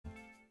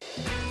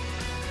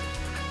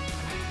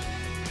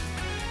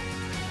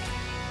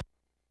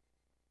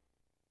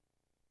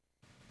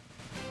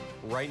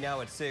Right now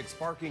at 6,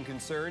 parking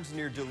concerns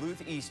near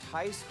Duluth East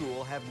High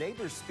School have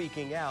neighbors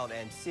speaking out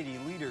and city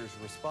leaders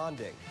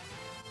responding.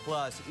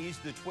 Plus,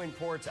 East the Twin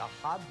Ports a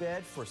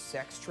hotbed for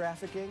sex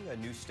trafficking? A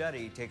new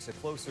study takes a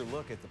closer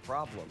look at the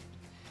problem.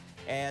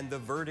 And the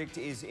verdict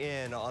is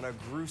in on a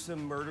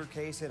gruesome murder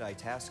case in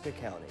Itasca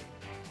County.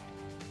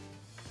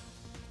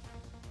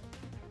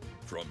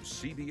 From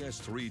CBS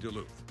 3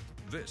 Duluth,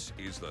 this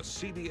is the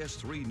CBS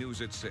 3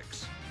 News at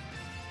 6.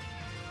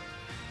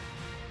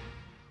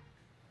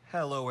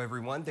 Hello,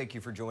 everyone. Thank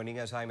you for joining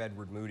us. I'm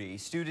Edward Moody.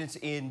 Students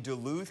in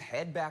Duluth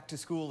head back to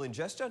school in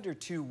just under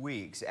 2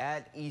 weeks.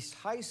 At East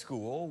High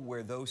School,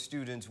 where those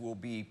students will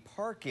be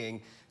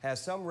parking,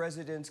 has some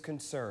residents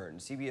concerned.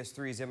 CBS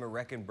 3's Emma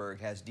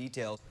Reckenberg has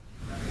details.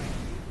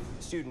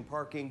 Student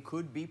parking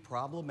could be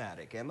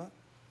problematic. Emma?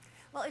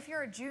 Well, if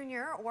you're a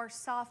junior or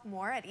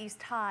sophomore at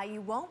East High, you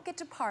won't get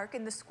to park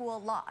in the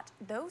school lot.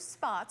 Those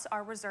spots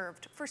are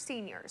reserved for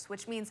seniors,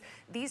 which means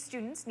these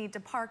students need to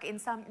park in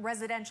some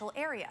residential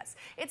areas.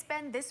 It's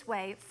been this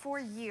way for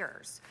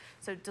years.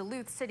 So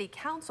Duluth City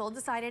Council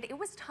decided it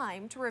was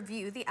time to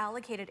review the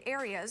allocated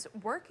areas.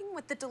 Working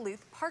with the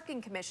Duluth Parking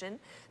Commission,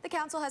 the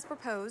council has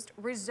proposed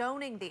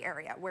rezoning the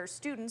area where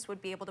students would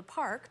be able to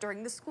park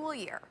during the school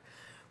year.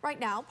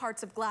 Right now,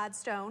 parts of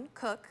Gladstone,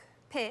 Cook,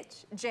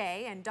 Pitch,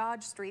 J, and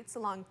Dodge Streets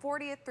along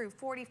 40th through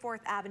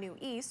 44th Avenue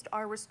East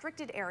are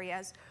restricted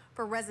areas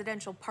for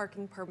residential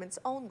parking permits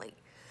only.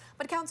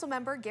 But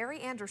Councilmember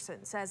Gary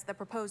Anderson says the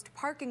proposed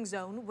parking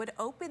zone would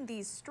open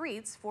these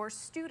streets for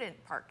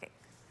student parking.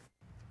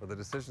 Well, the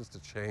decisions to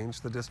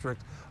change the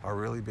district are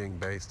really being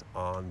based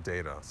on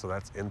data. So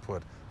that's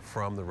input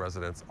from the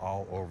residents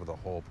all over the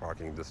whole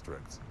parking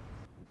district.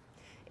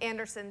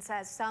 Anderson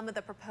says some of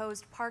the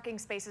proposed parking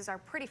spaces are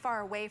pretty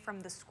far away from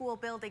the school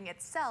building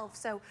itself,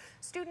 so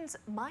students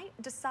might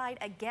decide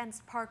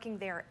against parking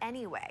there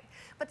anyway.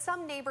 But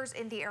some neighbors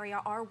in the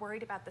area are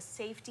worried about the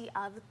safety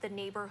of the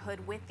neighborhood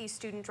with these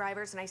student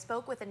drivers, and I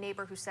spoke with a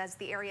neighbor who says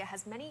the area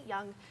has many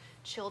young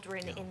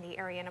children in the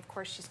area, and of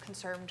course she's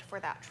concerned for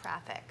that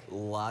traffic.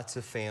 Lots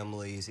of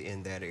families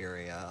in that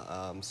area,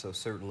 so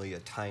certainly a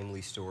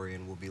timely story,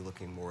 and we'll be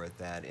looking more at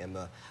that,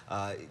 Emma.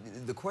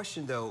 The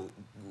question, though,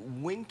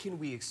 when can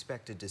we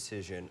expect a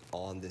decision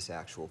on this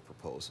actual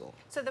proposal?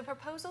 So the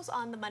proposal's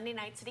on the Monday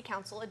night City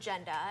Council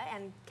agenda,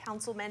 and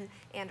Councilman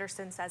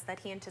Anderson says that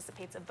he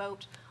anticipates a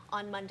vote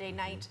on Monday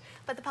night,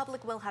 but the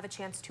public will have a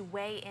chance to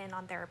weigh in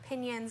on their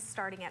opinions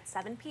starting at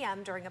 7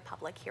 p.m. during a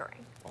public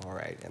hearing. All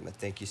right, Emma,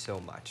 thank you so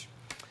much.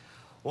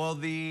 Well,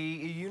 the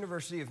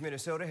University of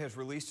Minnesota has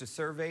released a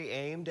survey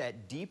aimed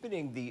at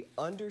deepening the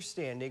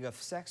understanding of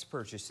sex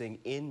purchasing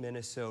in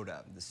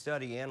Minnesota. The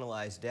study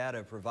analyzed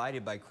data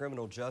provided by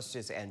criminal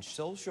justice and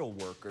social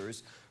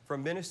workers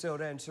from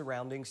Minnesota and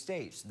surrounding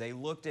states. They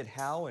looked at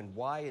how and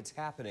why it's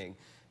happening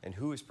and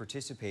who is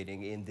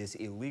participating in this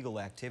illegal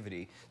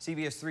activity.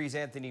 CBS 3's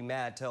Anthony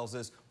Matt tells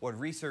us what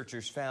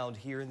researchers found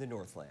here in the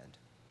Northland.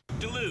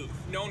 Duluth,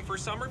 known for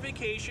summer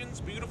vacations,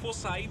 beautiful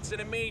sights,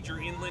 and a major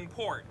inland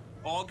port.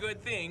 All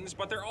good things,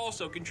 but they're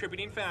also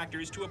contributing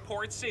factors to a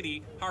port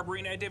city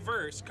harboring a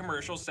diverse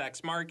commercial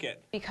sex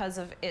market. Because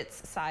of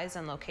its size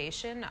and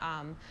location,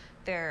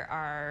 there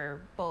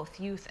are both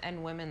youth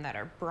and women that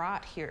are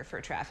brought here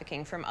for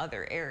trafficking from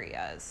other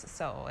areas.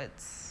 So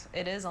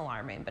it is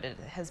alarming, but it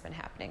has been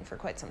happening for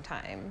quite some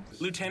time.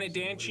 Lieutenant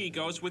Dan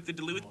Chicos with the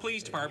Duluth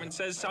Police Department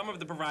says some of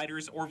the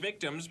providers or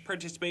victims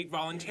participate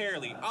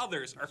voluntarily.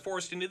 Others are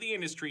forced into the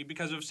industry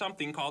because of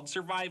something called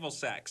survival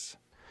sex.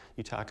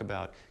 You talk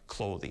about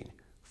clothing,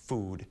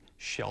 food,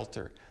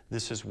 shelter.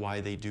 This is why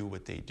they do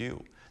what they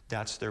do.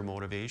 That's their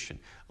motivation.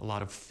 A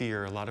lot of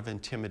fear, a lot of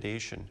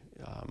intimidation.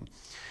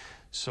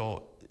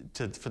 So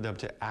for them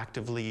to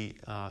actively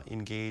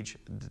engage,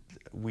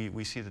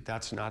 we see that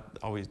that's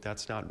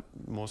not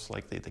most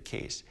likely the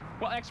case.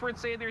 Well,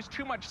 experts say there's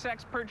too much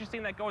sex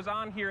purchasing that goes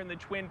on here in the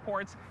Twin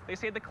Ports. They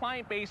say the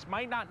client base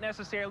might not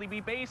necessarily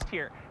be based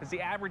here, as the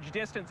average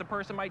distance a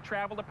person might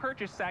travel to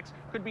purchase sex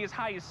could be as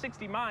high as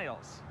 60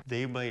 miles.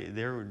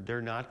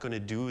 They're not going to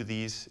do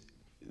these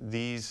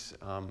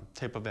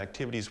type of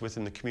activities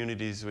within the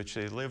communities which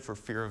they live for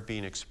fear of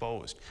being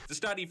exposed. The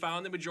study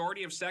found the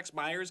majority of sex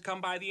buyers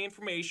come by the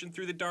information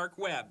through the dark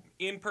web,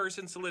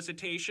 in-person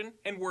solicitation,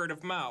 and word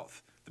of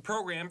mouth. The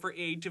program for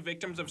aid to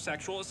victims of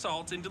sexual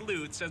assault in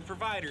Duluth says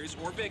providers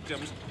or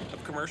victims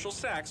of commercial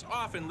sex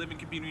often live in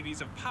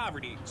communities of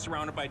poverty,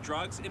 surrounded by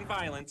drugs and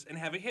violence, and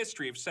have a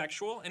history of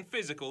sexual and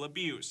physical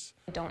abuse.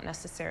 They don't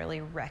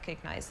necessarily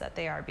recognize that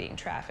they are being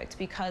trafficked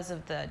because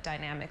of the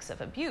dynamics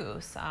of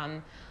abuse.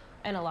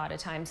 And a lot of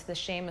times the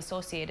shame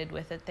associated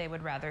with it, they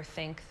would rather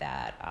think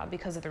that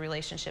because of the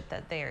relationship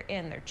that they're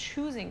in, they're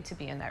choosing to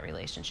be in that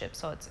relationship.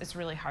 So it's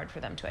really hard for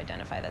them to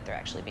identify that they're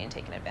actually being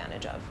taken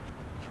advantage of.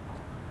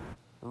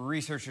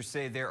 Researchers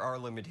say there are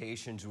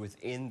limitations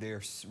within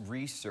their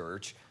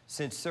research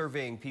since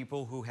surveying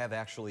people who have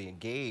actually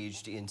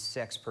engaged in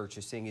sex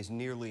purchasing is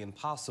nearly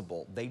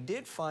impossible. They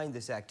did find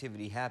this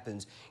activity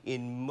happens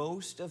in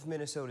most of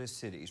Minnesota's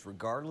cities,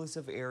 regardless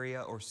of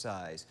area or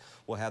size.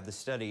 We'll have the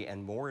study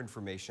and more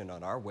information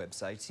on our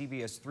website,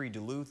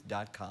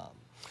 cbs3duluth.com.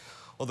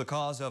 Well, the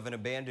cause of an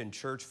abandoned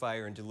church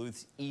fire in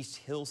Duluth's East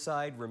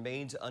Hillside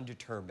remains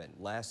undetermined.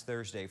 Last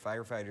Thursday,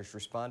 firefighters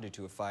responded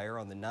to a fire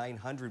on the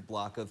 900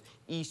 block of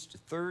East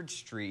 3rd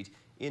Street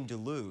in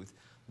Duluth.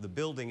 The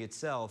building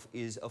itself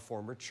is a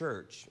former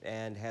church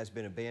and has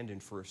been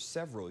abandoned for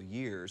several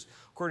years.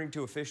 According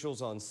to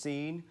officials on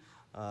scene,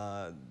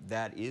 the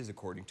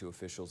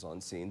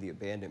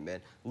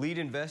abandonment. Lead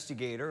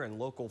investigator and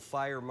local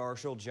fire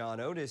marshal John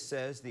Otis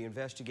says the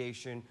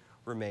investigation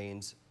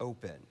remains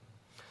open.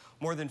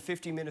 More than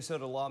 50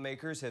 Minnesota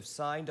lawmakers have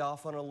signed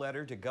off on a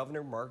letter to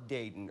Governor Mark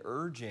Dayton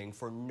urging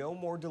for no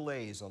more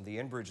delays on the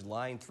Enbridge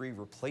Line 3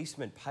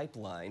 replacement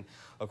pipeline.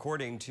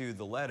 According to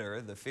the letter,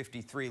 the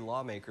 53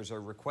 lawmakers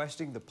are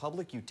requesting the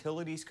Public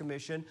Utilities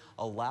Commission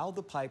allow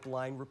the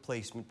pipeline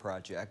replacement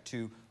project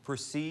to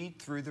proceed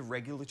through the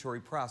regulatory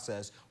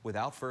process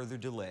without further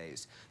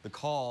delays. They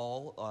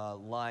call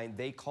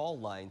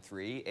Line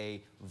 3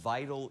 a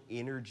vital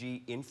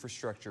energy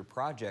infrastructure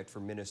project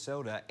for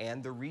Minnesota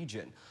and the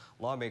region.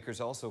 Lawmakers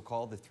also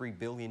call the $3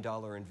 billion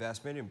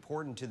investment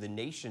important to the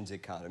nation's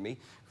economy,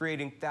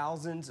 creating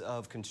thousands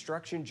of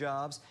construction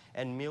jobs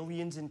and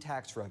millions in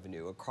tax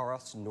revenue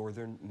across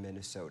northern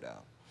Minnesota.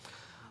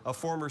 A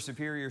former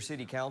Superior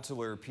City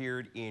Councilor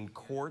appeared in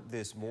court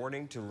this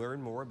morning to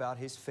learn more about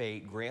his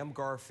fate. Graham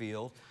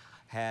Garfield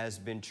has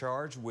been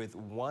charged with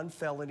 1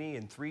 felony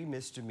and 3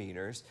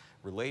 misdemeanors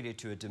related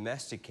to a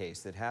domestic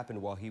case that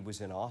happened while he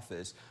was in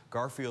office.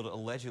 Garfield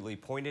allegedly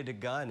pointed a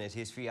gun at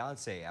his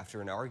fiancée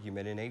after an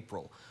argument in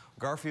April.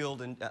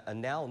 Garfield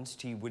announced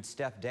he would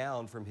step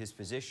down from his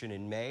position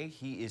in May.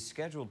 He is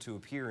scheduled to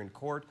appear in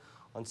court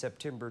on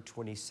September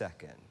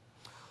 22nd.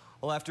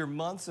 Well, after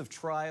months of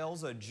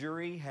trials, a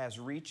jury has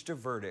reached a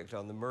verdict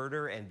on the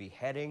murder and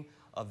beheading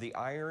of the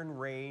Iron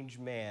Range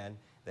man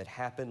that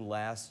happened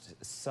last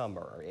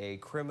summer. A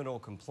criminal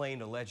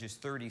complaint alleges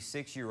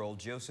 36-year-old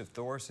Joseph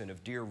Thorson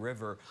of Deer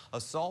River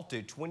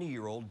assaulted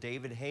 20-year-old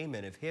David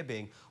Heyman of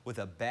Hibbing with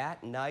a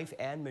bat, knife,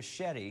 and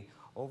machete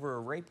over a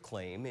rape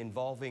claim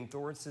involving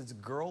Thorson's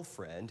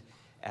girlfriend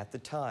at the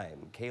time,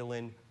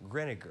 Kaylin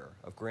Greniger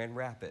of Grand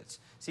Rapids.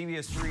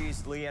 CBS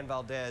 3's Leanne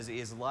Valdez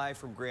is live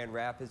from Grand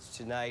Rapids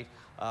tonight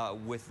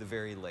with the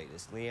very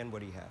latest. Leanne, what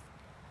do you have?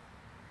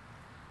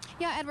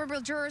 Yeah,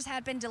 Edward, jurors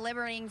had been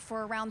deliberating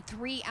for around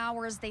 3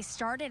 hours. They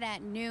started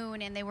at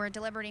noon and they were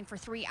deliberating for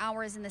 3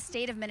 hours. And the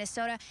state of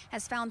Minnesota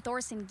has found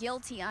Thorson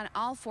guilty on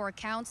all 4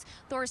 counts.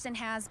 Thorson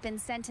has been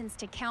sentenced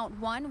to count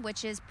 1,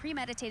 which is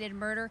premeditated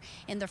murder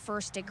in the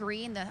 1st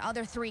degree, and the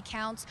other 3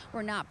 counts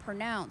were not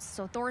pronounced.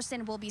 So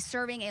Thorson will be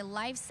serving a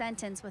life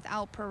sentence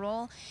without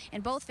parole.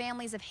 And both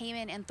families of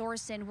Heyman and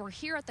Thorson were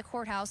here at the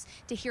courthouse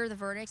to hear the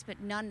verdicts, but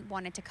none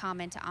wanted to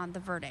comment on the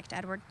verdict.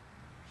 Edward?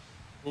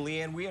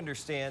 Leanne, we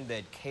understand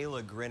that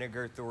Kayla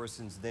Greniger,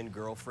 Thorson's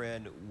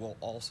then-girlfriend, will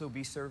also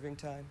be serving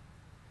time?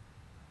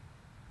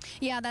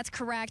 Yeah, that's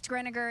correct.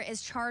 Greniger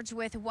is charged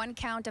with 1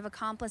 count of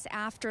accomplice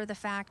after the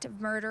fact of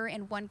murder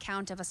and 1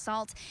 count of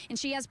assault. And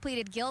she has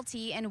pleaded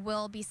guilty and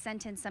will be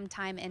sentenced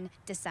sometime in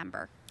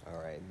December. All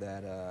right,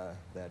 that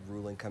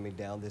ruling coming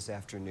down this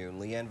afternoon.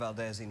 Leanne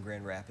Valdez in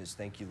Grand Rapids.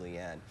 Thank you,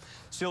 Leanne.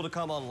 Still to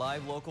come on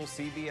Live Local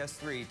CBS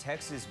 3,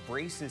 Texas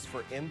braces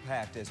for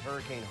impact as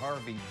Hurricane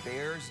Harvey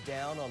bears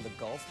down on the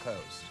Gulf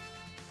Coast.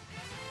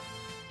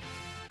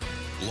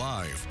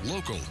 Live,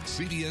 local,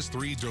 CBS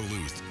 3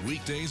 Duluth,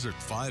 weekdays at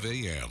 5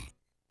 a.m.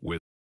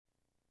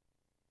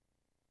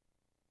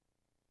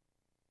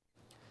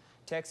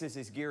 Texas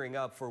is gearing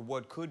up for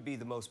what could be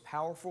the most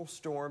powerful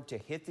storm to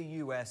hit the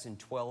U.S. in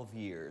 12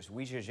 years.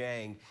 Weijia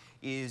Zhang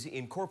is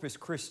in Corpus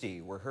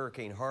Christi, where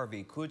Hurricane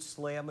Harvey could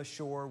slam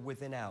ashore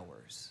within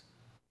hours.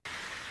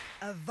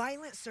 A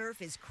violent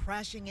surf is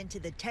crashing into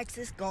the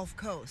Texas Gulf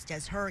Coast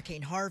as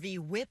Hurricane Harvey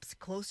whips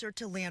closer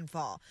to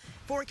landfall.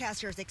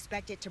 Forecasters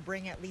expect it to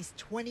bring at least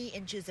 20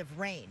 inches of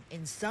rain,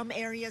 in some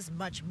areas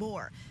much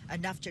more,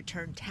 enough to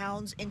turn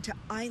towns into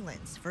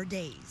islands for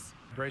days.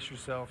 Brace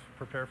yourself,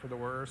 prepare for the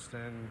worst,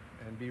 and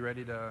be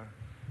ready to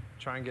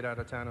try and get out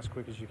of town as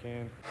quick as you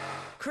can.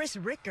 Chris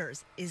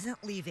Rickers isn't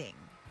leaving.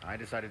 I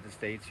decided to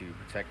stay to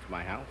protect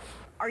my house.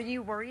 Are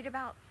you worried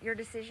about your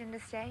decision to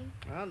stay?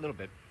 A little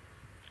bit.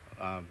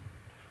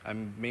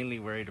 I'm mainly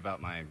worried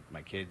about my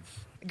kids.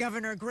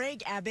 Governor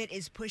Greg Abbott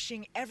is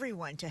pushing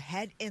everyone to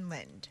head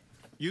inland.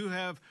 You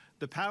have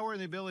the power and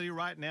the ability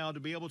right now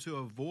to be able to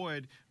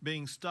avoid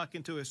being stuck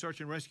into a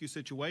search and rescue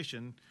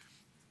situation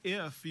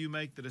if you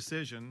make the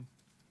decision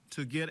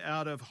to get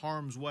out of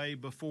harm's way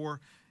before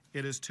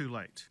it is too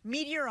late.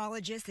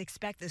 Meteorologists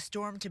expect the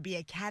storm to be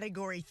a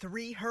Category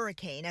 3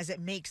 hurricane as it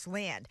makes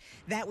land.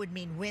 That would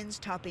mean winds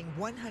topping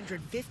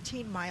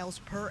 115 miles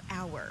per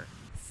hour.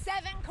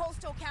 7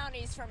 coastal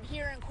counties from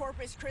here in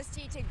Corpus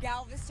Christi to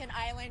Galveston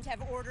Island have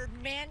ordered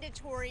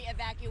mandatory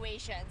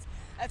evacuations.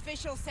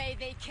 Officials say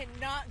they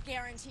cannot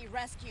guarantee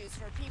rescues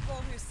for people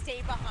who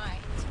stay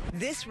behind.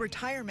 This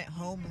retirement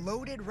home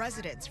loaded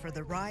residents for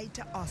the ride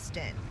to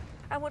Austin.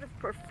 I would have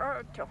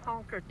preferred to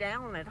hunker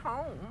down at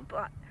home,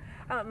 but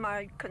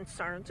my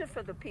concerns are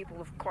for the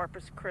people of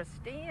Corpus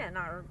Christi and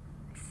our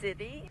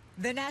city.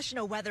 The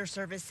National Weather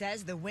Service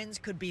says the winds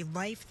could be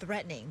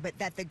life-threatening, but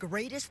that the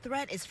greatest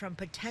threat is from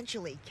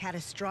potentially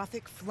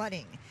catastrophic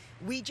flooding.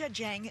 Weijia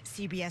Zhang,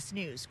 CBS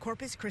News,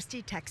 Corpus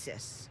Christi,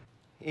 Texas.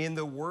 In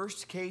the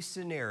worst-case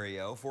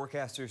scenario,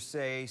 forecasters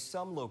say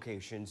some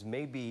locations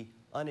may be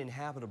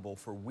uninhabitable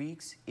for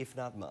weeks, if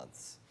not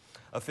months.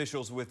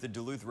 Officials with the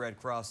Duluth Red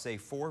Cross say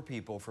 4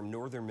 people from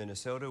northern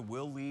Minnesota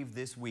will leave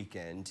this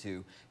weekend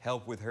to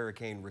help with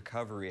hurricane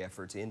recovery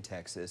efforts in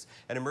Texas.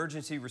 An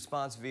emergency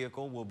response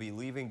vehicle will be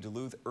leaving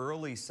Duluth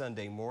early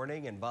Sunday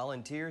morning, and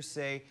volunteers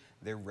say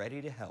they're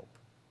ready to help.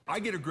 I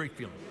get a great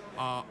feeling.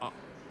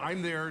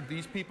 I'm there.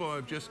 These people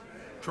are just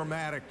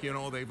traumatic. You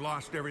know, they've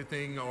lost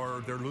everything,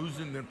 or they're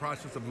in the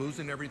process of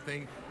losing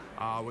everything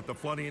with the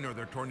flooding or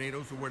their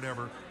tornadoes or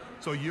whatever.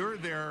 So you're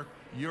there.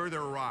 You're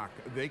their rock.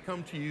 They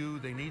come to you,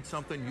 they need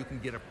something, you can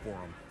get it for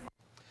them.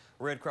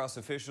 Red Cross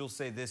officials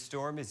say this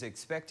storm is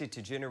expected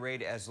to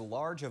generate as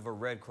large of a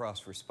Red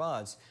Cross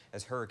response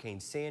as Hurricane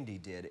Sandy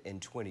did in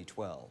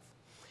 2012.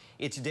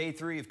 It's day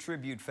 3 of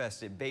Tribute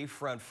Fest at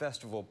Bayfront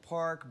Festival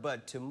Park,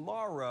 but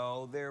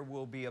tomorrow there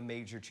will be a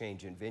major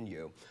change in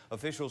venue.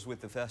 Officials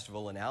with the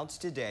festival announced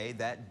today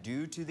that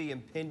due to the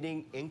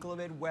impending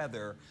inclement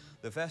weather,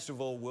 the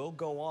festival will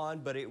go on,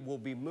 but it will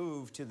be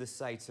moved to the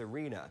Sites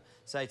Arena.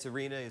 Sites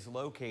Arena is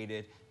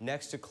located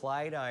next to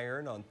Clyde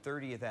Iron on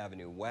 30th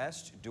Avenue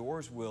West.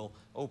 Doors will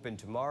open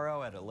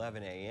tomorrow at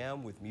 11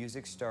 a.m. with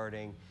music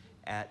starting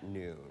at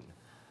noon.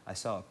 I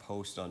saw a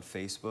post on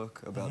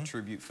Facebook about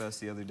Tribute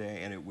Fest the other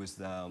day, and it was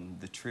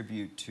the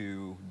tribute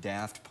to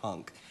Daft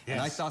Punk. Yes.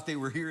 And I thought they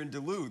were here in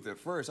Duluth at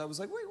first. I was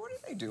like, wait, what are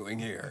they doing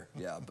here?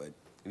 Yeah, but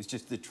it was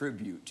just the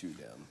tribute to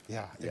them.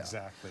 Yeah,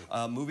 exactly.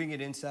 Moving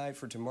it inside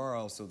for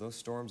tomorrow, so those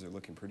storms are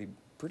looking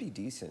pretty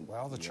decent.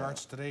 Well, the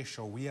charts today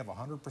show we have a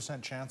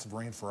 100% chance of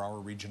rain for our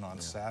region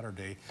on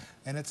Saturday,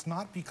 and it's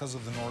not because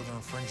of the northern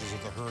fringes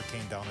of the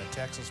hurricane down in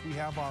Texas. We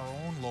have our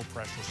own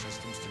low-pressure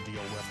systems to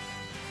deal with.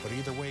 But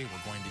either way,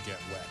 we're going to get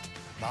wet.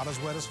 Not as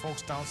wet as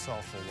folks down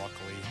south, though,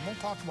 luckily. And we'll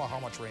talk about how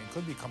much rain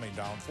could be coming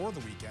down for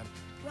the weekend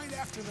right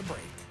after the break.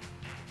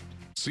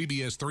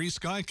 CBS 3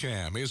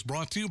 Skycam is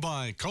brought to you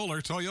by Kohler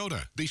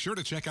Toyota. Be sure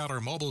to check out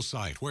our mobile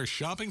site where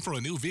shopping for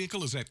a new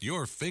vehicle is at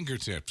your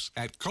fingertips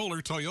at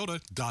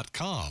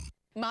KohlerToyota.com.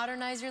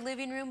 Modernize your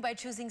living room by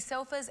choosing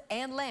sofas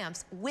and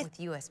lamps with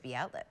USB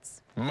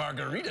outlets.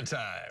 Margarita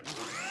time.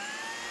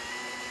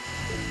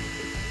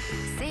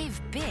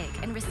 Save big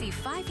and receive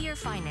 5-year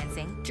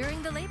financing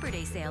during the Labor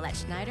Day sale at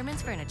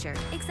Schneiderman's Furniture.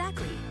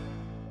 Exactly.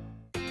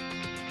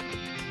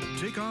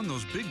 Take on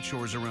those big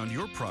chores around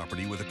your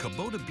property with a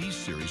Kubota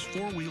B-Series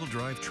 4-wheel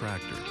drive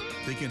tractor.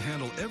 They can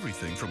handle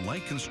everything from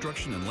light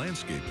construction and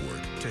landscape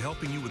work to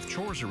helping you with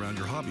chores around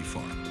your hobby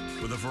farm.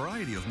 With a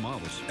variety of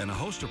models and a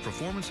host of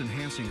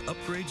performance-enhancing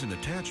upgrades and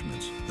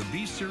attachments, the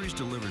B-Series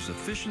delivers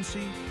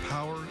efficiency,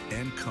 power,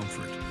 and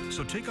comfort.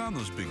 So take on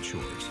those big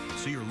chores.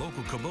 See your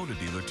local Kubota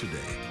dealer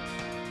today.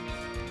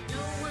 No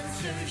one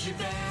serves you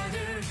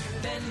better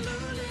than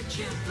Lulich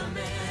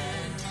Implement.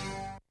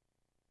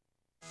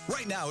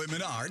 Right now at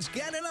Menards,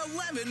 get an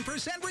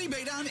 11%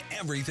 rebate on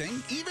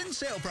everything, even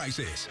sale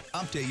prices.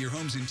 Update your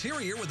home's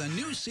interior with a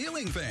new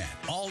ceiling fan.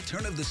 All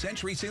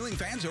turn-of-the-century ceiling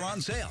fans are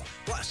on sale,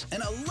 plus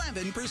an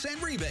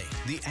 11% rebate.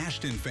 The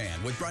Ashton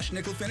fan with brushed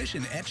nickel finish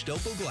and etched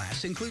opal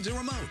glass includes a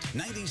remote.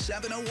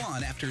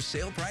 $97.01 after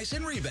sale price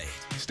and rebate.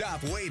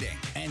 Stop waiting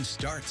and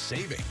start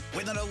saving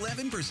with an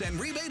 11%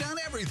 rebate on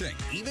everything,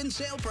 even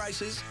sale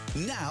prices,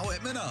 now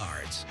at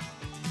Menards.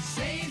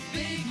 Save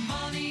big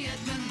money at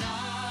Menards.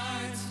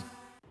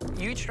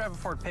 You each drive a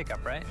Ford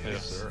pickup, right?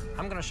 Yes, sir.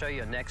 I'm going to show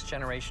you a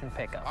next-generation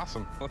pickup.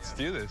 Awesome. Let's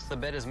do this. The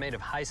bed is made of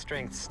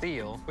high-strength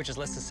steel, which is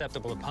less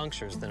susceptible to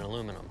punctures than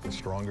aluminum. The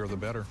stronger, the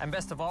better. And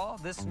best of all,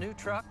 this new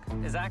truck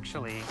is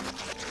actually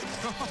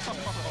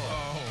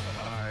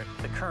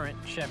the current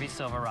Chevy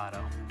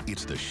Silverado.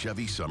 It's the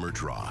Chevy Summer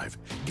Drive.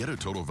 Get a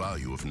total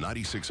value of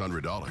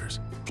 $9,600.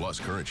 Plus,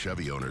 current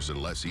Chevy owners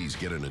and lessees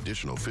get an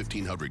additional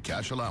 $1,500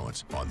 cash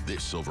allowance on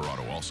this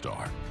Silverado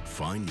All-Star.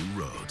 Find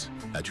new roads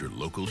at your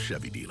local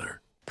Chevy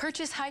dealer.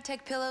 Purchase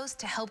high-tech pillows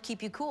to help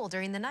keep you cool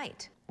during the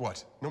night.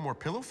 What? No more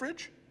pillow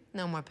fridge?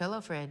 No more pillow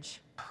fridge.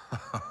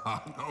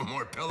 No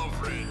more pillow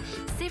fridge.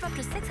 Save up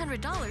to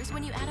 $600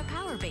 when you add a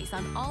power base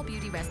on all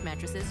Beauty Rest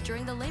mattresses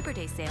during the Labor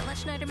Day sale at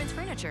Schneiderman's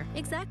Furniture.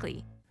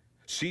 Exactly.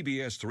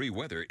 CBS 3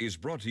 Weather is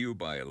brought to you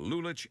by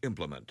Lulich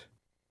Implement.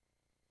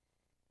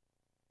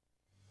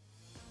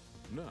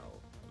 Now,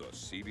 the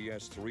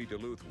CBS 3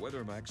 Duluth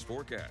Weather Max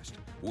forecast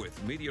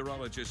with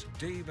meteorologist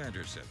Dave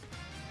Anderson.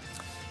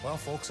 Well,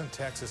 folks in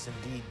Texas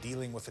indeed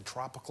dealing with a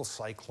tropical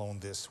cyclone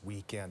this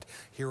weekend.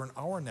 Here in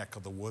our neck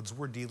of the woods,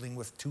 we're dealing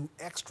with 2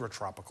 extra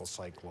tropical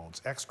cyclones.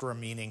 Extra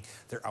meaning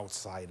they're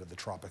outside of the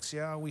tropics.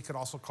 Yeah, we could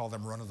also call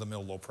them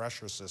run-of-the-mill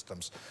low-pressure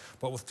systems.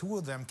 But with 2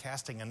 of them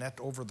casting a net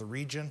over the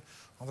region,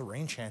 well, the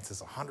rain chance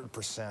is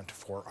 100%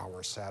 for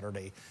our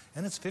Saturday,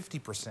 and it's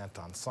 50%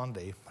 on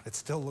Sunday. But it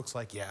still looks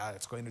like, yeah,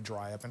 it's going to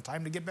dry up and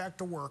time to get back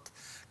to work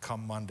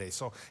come Monday.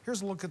 So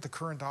here's a look at the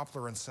current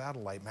Doppler and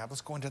satellite map.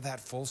 Let's go into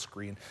that full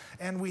screen.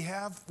 And we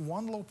have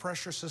one low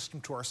pressure system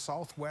to our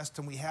southwest,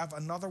 and we have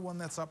another one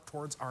that's up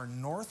towards our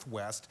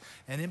northwest,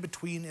 and in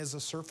between is a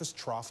surface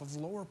trough of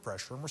lower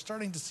pressure. And we're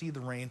starting to see the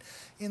rain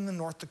in the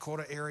North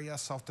Dakota area,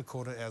 South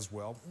Dakota as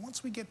well.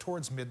 Once we get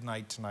towards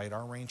midnight tonight,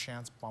 our rain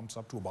chance bumps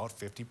up to about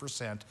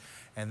 50%,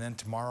 and then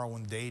tomorrow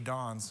when day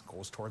dawns,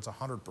 goes towards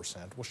 100%.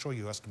 We'll show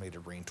you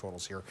estimated rain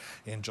totals here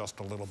in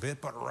just a little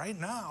bit, but right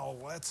now,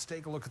 let's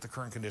take a look at the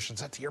current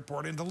conditions at the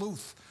airport in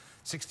Duluth.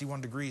 61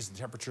 degrees, the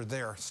temperature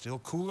there, still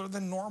cooler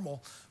than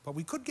normal, but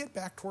we could get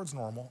back towards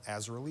normal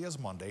as early as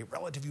Monday.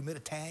 Relative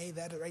humidity,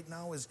 that right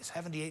now is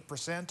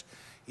 78%.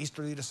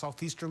 Easterly to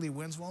southeasterly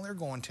winds, well, they're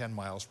going 10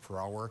 miles per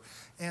hour,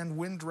 and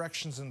wind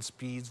directions and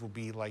speeds will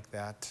be like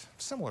that,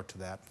 similar to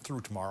that, through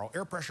tomorrow.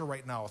 Air pressure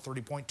right now,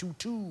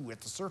 30.22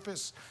 at the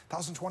surface,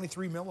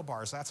 1,023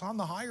 millibars. That's on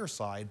the higher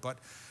side, but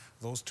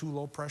those 2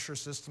 low pressure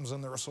systems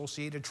and their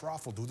associated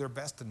trough will do their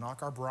best to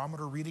knock our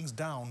barometer readings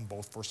down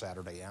both for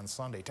Saturday and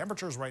Sunday.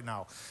 Temperatures right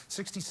now,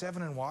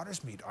 67 in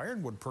Watersmeet.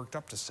 Ironwood perked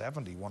up to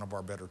 70, one of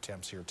our better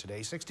temps here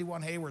today.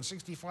 61 Hayward,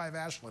 65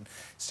 Ashland,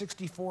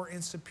 64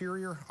 in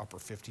Superior, upper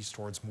 50s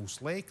towards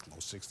Moose Lake, low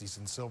 60s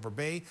in Silver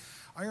Bay.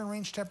 Iron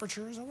Range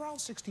temperatures around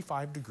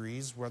 65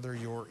 degrees, whether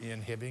you're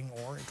in Hibbing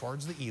or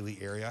towards the Ely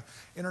area.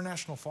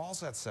 International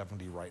Falls at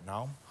 70 right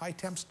now. High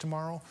temps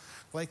tomorrow,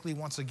 likely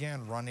once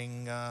again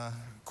running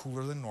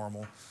cooler than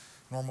normal.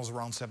 Normal's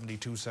around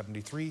 72,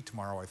 73.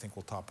 Tomorrow I think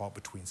we'll top out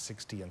between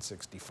 60 and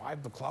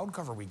 65. The cloud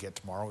cover we get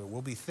tomorrow, it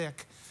will be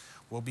thick.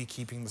 We'll be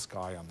keeping the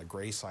sky on the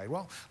gray side.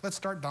 Well, let's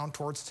start down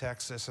towards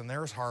Texas, and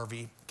there's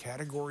Harvey,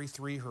 Category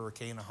 3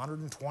 hurricane,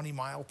 120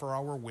 mile per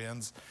hour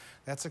winds.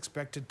 That's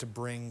expected to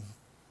bring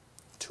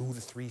 2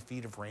 to 3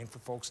 feet of rain for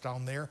folks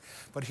down there.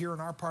 But here in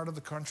our part of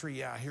the country,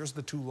 yeah, here's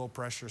the 2 low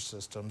pressure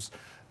systems,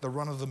 the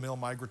run-of-the-mill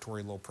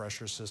migratory low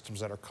pressure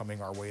systems that are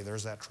coming our way.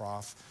 There's that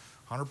trough.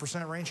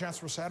 100% rain chance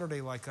for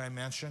Saturday, like I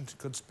mentioned.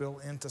 Could spill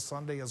into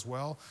Sunday as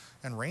well.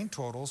 And rain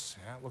totals,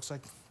 yeah, it looks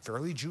like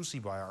fairly juicy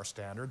by our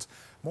standards.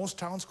 Most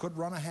towns could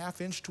run a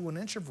 ½ inch to 1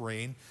 inch of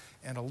rain,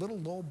 and a little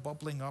low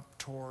bubbling up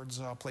towards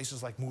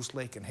places like Moose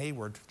Lake and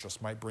Hayward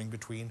just might bring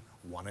between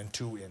 1 and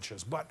 2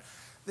 inches. But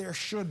there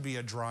should be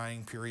a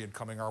drying period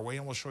coming our way,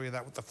 and we'll show you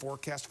that with the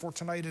forecast for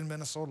tonight in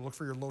Minnesota. Look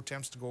for your low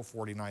temps to go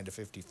 49 to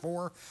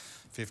 54,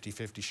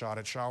 50-50 shot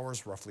at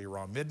showers roughly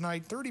around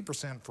midnight,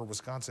 30% for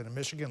Wisconsin and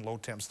Michigan, low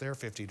temps there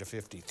 50 to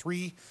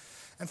 53.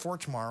 And for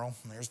tomorrow,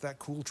 there's that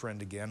cool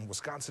trend again.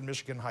 Wisconsin,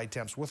 Michigan high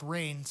temps with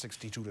rain,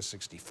 62 to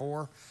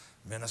 64.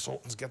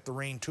 Minnesotans get the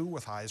rain too,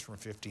 with highs from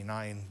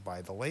 59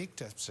 by the lake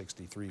to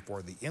 63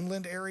 for the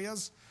inland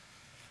areas.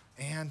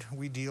 And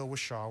we deal with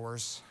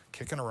showers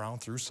kicking around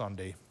through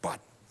Sunday. But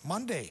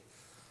Monday,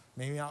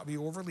 maybe not be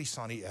overly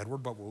sunny, Edward,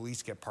 but we'll at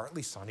least get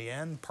partly sunny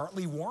and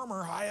partly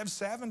warmer, high of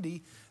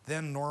 70.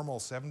 Then normal,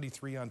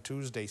 73 on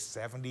Tuesday,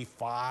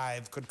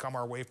 75 could come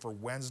our way for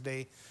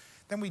Wednesday.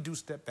 Then we do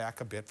step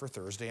back a bit for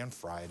Thursday and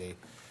Friday.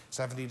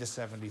 70 to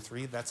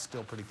 73, that's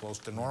still pretty close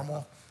to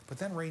normal. But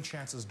then rain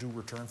chances do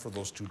return for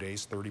those 2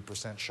 days,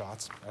 30%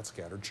 shots at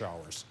scattered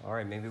showers. All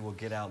right, maybe we'll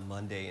get out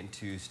Monday and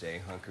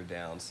Tuesday, hunker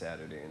down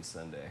Saturday and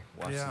Sunday.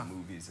 Watch some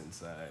movies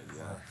inside,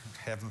 yeah. Or,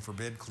 heaven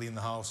forbid, clean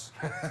the house.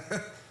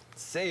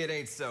 Say it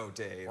ain't so,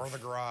 Dave. Or the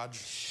garage.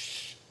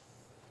 Shh.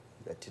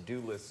 That to-do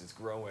list is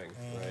growing.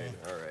 Right,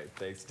 all right,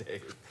 thanks,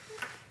 Dave.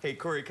 Hey,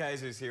 Corey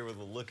Kaiser's here with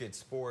a look at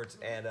sports,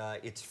 and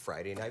it's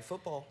Friday Night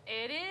Football.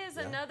 It is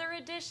another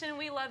edition.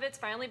 We love it. It's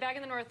finally back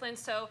in the Northland.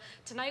 So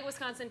tonight,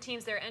 Wisconsin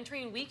teams, they're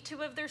entering week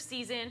 2 of their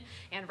season,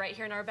 and right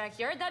here in our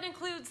backyard, that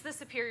includes the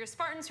Superior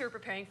Spartans, who are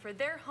preparing for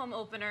their home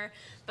opener.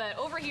 But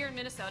over here in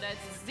Minnesota,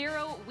 it's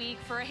 0 week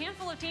for a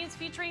handful of teams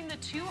featuring the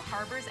 2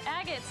 Harbors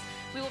Agates.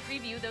 We will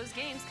preview those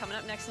games coming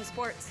up next in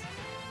sports.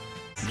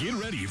 Get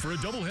ready for a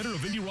doubleheader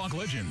of indie rock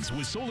legends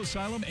with Soul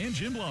Asylum and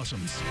Gin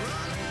Blossoms.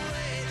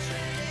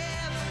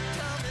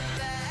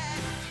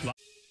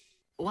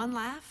 One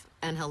laugh,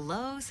 and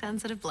hello,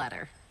 sensitive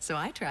bladder. So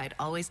I tried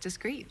Always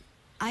Discreet.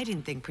 I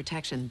didn't think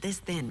protection this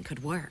thin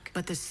could work,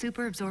 but the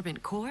super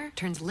absorbent core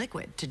turns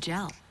liquid to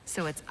gel.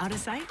 So it's out of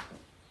sight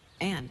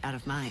and out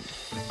of mind.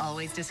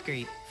 Always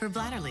Discreet for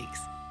bladder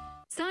leaks.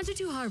 Sanju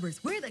 2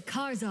 Harbors, where the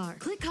cars are.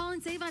 Click, call,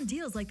 and save on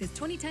deals like this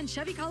 2010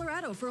 Chevy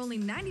Colorado for only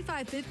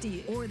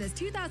 $95.50, or this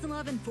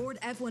 2011 Ford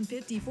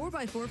F-150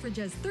 4x4 for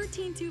just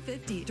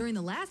 $13,250 during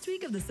the last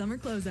week of the summer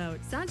closeout.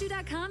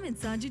 Sanju.com and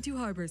Sanju 2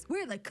 Harbors,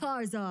 where the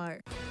cars are.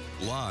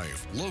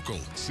 Live, local,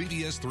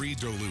 CBS 3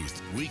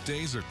 Duluth,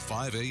 weekdays at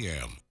 5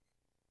 a.m.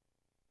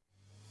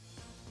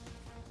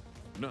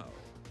 Now,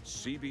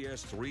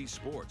 CBS 3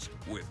 Sports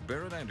with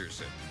Barrett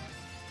Anderson.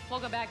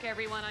 Welcome back,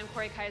 everyone. I'm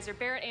Corey Kaiser.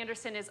 Barrett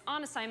Anderson is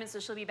on assignment, so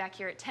she'll be back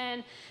here at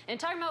 10. And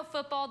talking about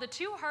football, the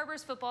Two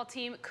Harbors football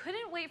team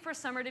couldn't wait for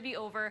summer to be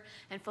over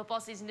and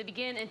football season to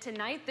begin. And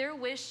tonight, their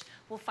wish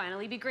will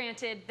finally be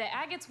granted. The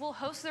Agates will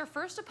host their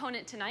first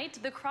opponent tonight,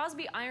 the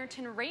Crosby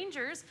Ironton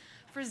Rangers,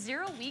 for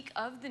 0 week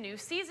of the new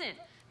season.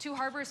 Two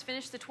Harbors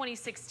finished the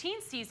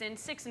 2016 season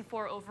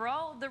 6-4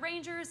 overall, the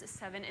Rangers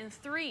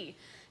 7-3.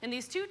 And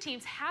these two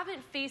teams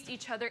haven't faced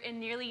each other in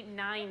nearly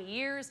 9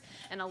 years,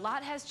 and a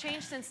lot has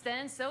changed since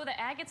then, so the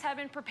Agates have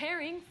been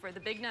preparing for the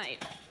big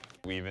night.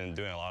 We've been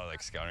doing a lot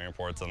of scouting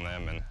reports on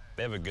them, and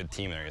they have a good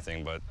team and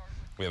everything, but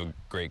we have a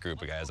great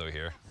group of guys out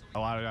here. A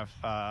lot of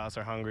us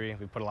are hungry.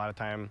 We put a lot of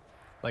time,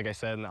 like I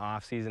said, in the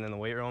off season in the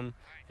weight room,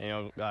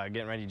 and,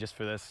 getting ready just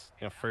for this,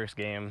 first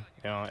game.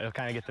 It'll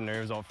kind of get the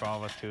nerves out for all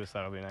of us too, so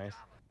that'll be nice.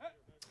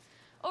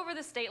 Over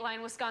the state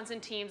line, Wisconsin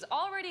teams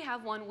already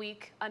have 1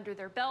 week under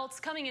their belts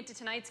coming into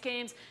tonight's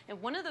games,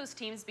 and one of those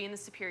teams being the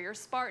Superior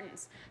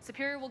Spartans.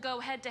 Superior will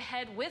go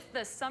head-to-head with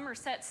the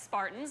Somerset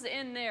Spartans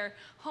in their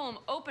home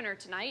opener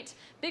tonight.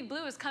 Big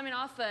Blue is coming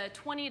off a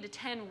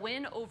 20-10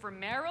 win over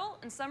Merrill,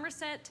 and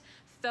Somerset,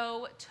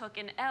 though, took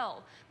an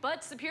L.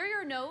 But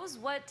Superior knows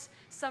what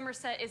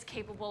Somerset is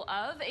capable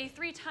of, a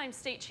 3-time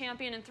state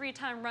champion and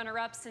 3-time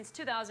runner-up since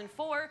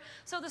 2004,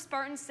 so the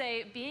Spartans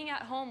say being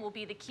at home will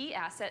be the key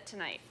asset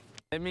tonight.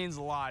 It means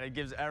a lot. It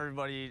gives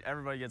everybody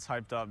gets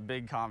hyped up.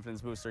 Big confidence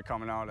booster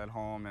coming out at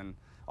home, and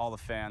all the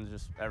fans,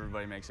 just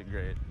everybody makes it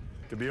great.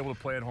 To be able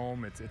to play at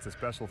home, it's a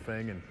special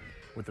thing, and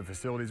with the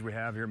facilities we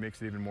have here, it makes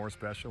it even more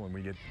special, and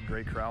we get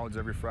great crowds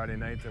every Friday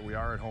night that we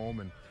are at home,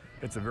 and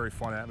it's a very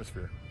fun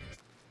atmosphere.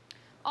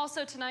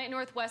 Also tonight,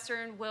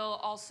 Northwestern will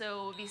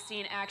also be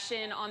seeing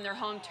action on their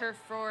home turf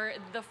for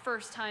the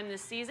first time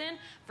this season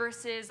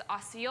versus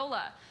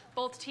Osceola.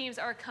 Both teams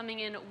are coming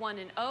in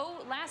 1-0.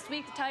 Last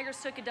week, the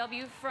Tigers took a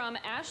W from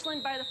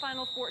Ashland by the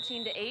final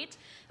 14-8,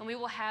 and we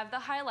will have the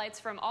highlights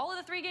from all of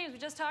the 3 games we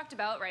just talked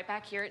about right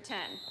back here at 10.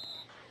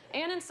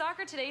 And in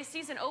soccer, today's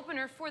season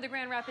opener for the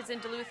Grand Rapids and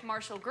Duluth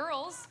Marshall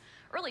girls.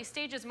 Early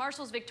stages,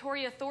 Marshall's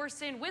Victoria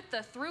Thorson with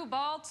the through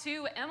ball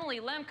to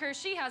Emily Lemker.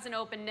 She has an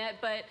open net,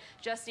 but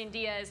Justine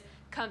Diaz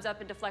comes up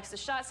and deflects the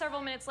shot.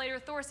 Several minutes later,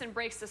 Thorson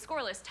breaks the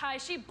scoreless tie.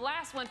 She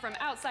blasts one from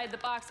outside the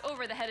box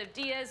over the head of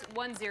Diaz,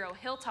 1-0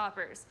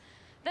 Hilltoppers.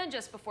 Then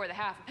just before the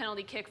half, a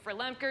penalty kick for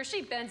Lemker.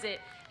 She bends it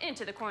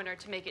into the corner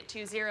to make it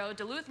 2-0.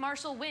 Duluth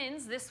Marshall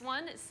wins this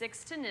one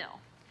 6-0.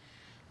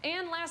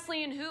 And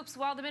lastly, in hoops,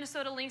 while the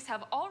Minnesota Lynx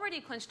have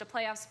already clinched a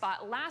playoff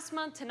spot last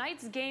month,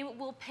 tonight's game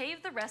will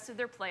pave the rest of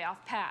their playoff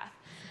path.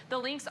 The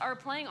Lynx are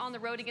playing on the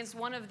road against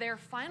one of their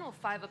final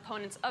 5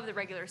 opponents of the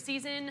regular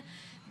season,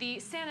 the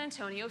San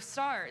Antonio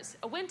Stars.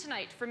 A win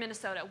tonight for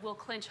Minnesota will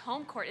clinch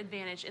home court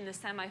advantage in the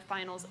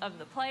semifinals of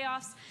the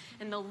playoffs.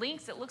 And the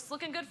Lynx, it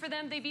looking good for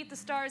them. They beat the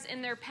Stars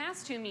in their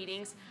past 2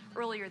 meetings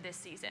earlier this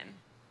season.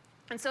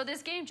 And so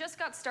this game just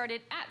got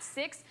started at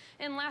 6,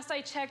 and last I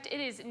checked, it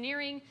is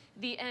nearing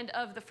the end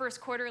of the first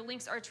quarter.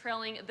 Lynx are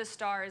trailing the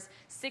Stars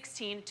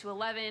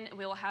 16-11, and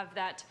we will have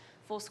that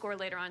full score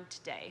later on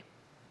today.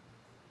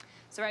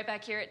 So right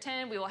back here at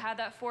 10, we will have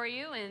that for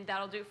you, and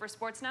that'll do it for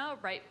Sports Now.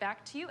 Right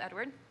back to you,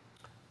 Edward.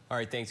 All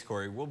right, thanks,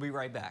 Corey. We'll be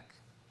right back.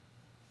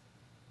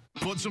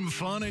 Put some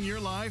fun in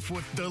your life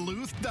with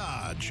Duluth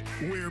Dodge.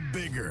 We're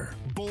bigger,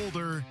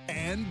 bolder,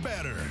 and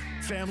better.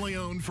 Family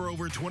owned for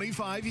over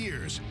 25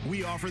 years,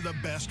 we offer the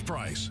best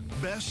price,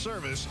 best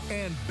service,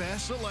 and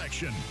best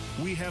selection.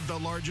 We have the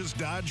largest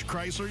Dodge,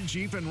 Chrysler,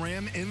 Jeep, and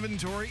Ram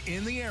inventory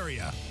in the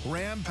area.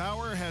 Ram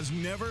power has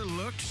never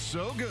looked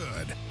so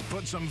good.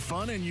 Put some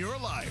fun in your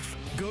life.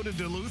 Go to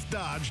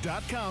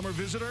DuluthDodge.com or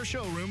visit our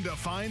showroom to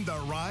find the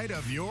ride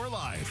of your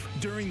life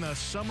during the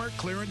summer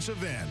clearance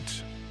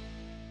event.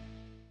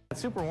 At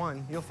Super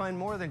One, you'll find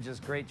more than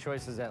just great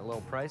choices at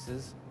low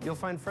prices. You'll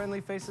find friendly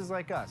faces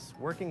like us,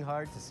 working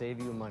hard to save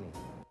you money.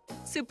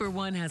 Super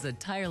One has a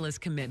tireless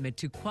commitment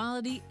to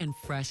quality and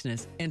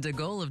freshness and a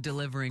goal of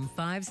delivering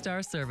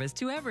 5-star service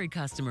to every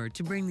customer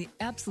to bring the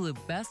absolute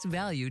best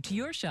value to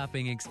your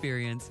shopping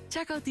experience.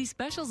 Check out these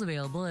specials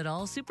available at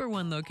all Super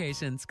One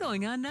locations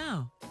going on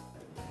now.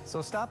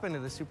 So stop into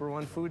the Super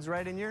One Foods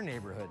right in your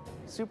neighborhood.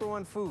 Super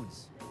One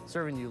Foods,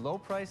 serving you low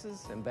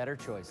prices and better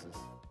choices.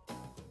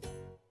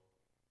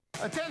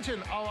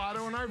 Attention, all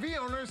auto and RV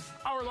owners.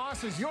 Our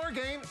loss is your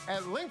game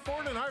at Link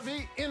Ford and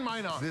RV in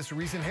Minot. This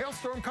recent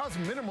hailstorm caused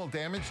minimal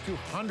damage to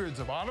hundreds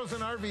of autos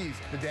and RVs.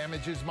 The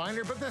damage is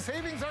minor, but the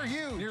savings are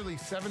huge. Nearly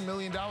 $7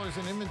 million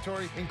in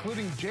inventory,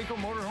 including Jayco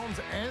Motorhomes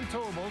and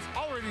Towables,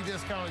 already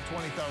discounted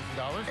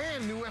 $20,000,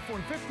 and new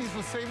F-150s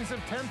with savings of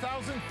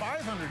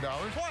 $10,500,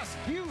 plus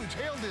huge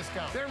hail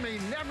discounts. There may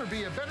never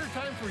be a better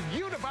time for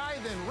you to buy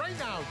than right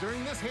now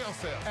during this hail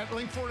sale. At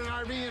Link Ford and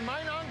RV in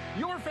Minot,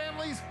 your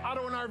family's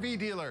auto and RV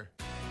dealer.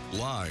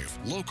 Live,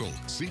 local,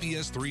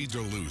 CBS 3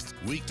 Duluth,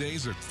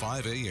 weekdays at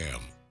 5 a.m.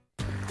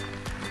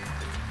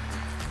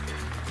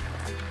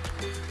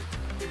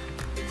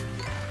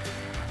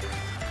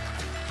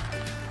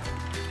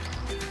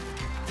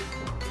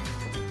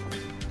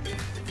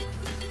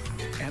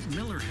 At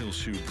Miller Hill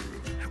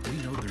Subaru, we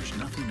know there's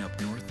nothing up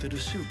north that a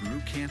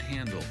Subaru can't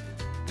handle.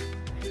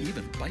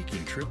 Even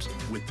biking trips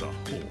with the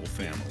whole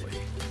family.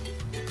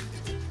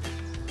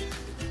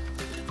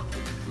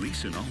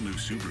 Lease an all-new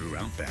Subaru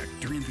Outback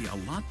during the A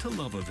Lot to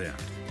Love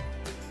event.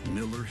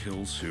 Miller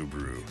Hill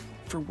Subaru,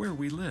 for where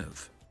we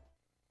live.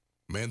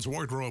 Men's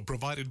wardrobe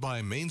provided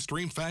by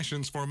Mainstream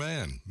Fashions for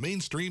Men.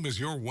 Mainstream is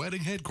your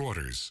wedding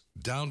headquarters.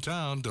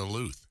 Downtown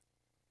Duluth.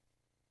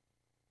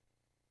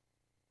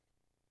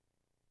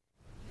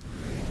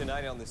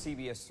 Tonight on the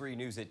CBS 3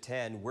 News at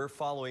 10, we're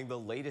following the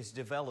latest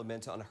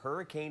developments on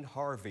Hurricane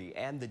Harvey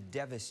and the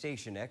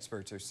devastation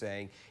experts are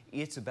saying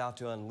it's about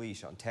to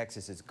unleash on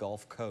Texas's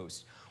Gulf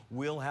Coast.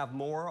 We'll have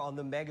more on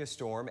the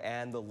megastorm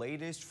and the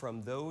latest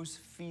from those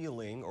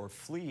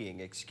fleeing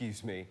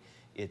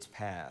its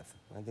path.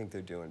 I think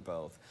they're doing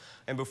both.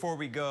 And before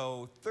we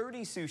go,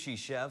 30 sushi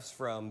chefs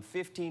from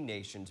 15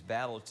 nations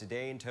battled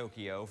today in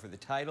Tokyo for the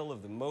title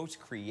of the most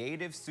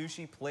creative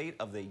sushi plate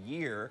of the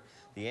year.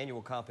 The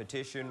annual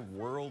competition,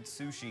 World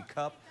Sushi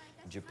Cup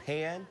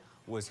Japan,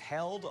 was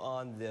held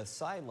on the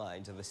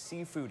sidelines of a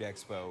seafood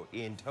expo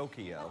in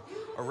Tokyo.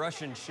 A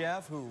Russian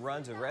chef who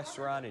runs a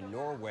restaurant in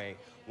Norway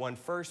won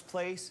first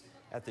place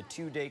at the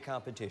two-day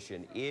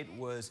competition. It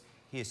was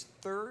his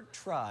third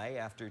try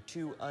after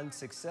two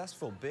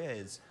unsuccessful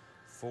bids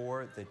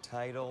for the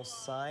title.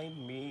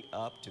 Sign me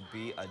up to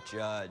be a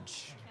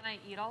judge. Can I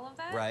eat all of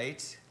that?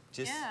 Right?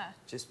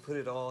 Just put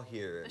it all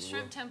here. The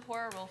shrimp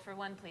tempura roll for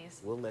one,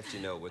 please. We'll let you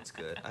know what's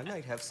good. I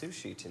might have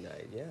sushi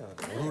tonight, yeah.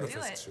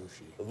 Lutefisk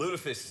sushi.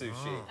 Lutefisk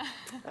sushi.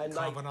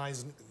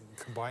 Oh.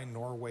 Combine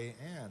Norway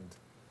and...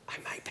 I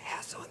might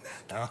pass on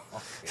that.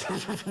 Oh,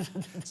 okay.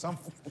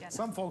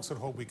 Some folks would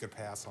hope we could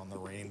pass on the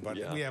rain, but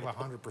we have a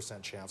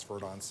 100% chance for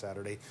it on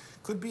Saturday.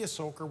 Could be a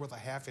soaker with a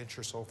half-inch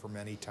or so for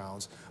many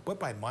towns, but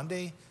by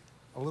Monday,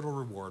 a little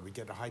reward. We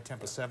get a high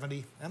temp of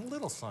 70 and a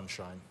little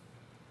sunshine.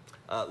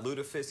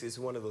 Lutefisk is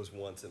one of those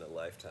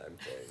once-in-a-lifetime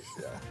things.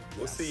 Yeah.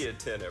 We'll see you at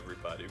 10,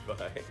 everybody.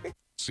 Bye.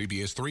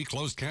 CBS 3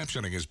 closed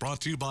captioning is brought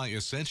to you by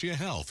Essentia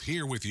Health,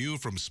 here with you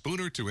from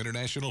Spooner to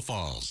International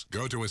Falls.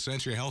 Go to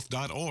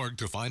essentiahealth.org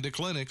to find a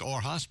clinic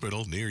or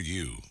hospital near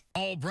you.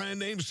 All brand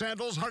name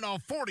sandals are now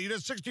 40 to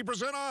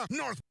 60% off.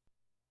 North.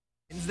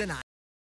 The night.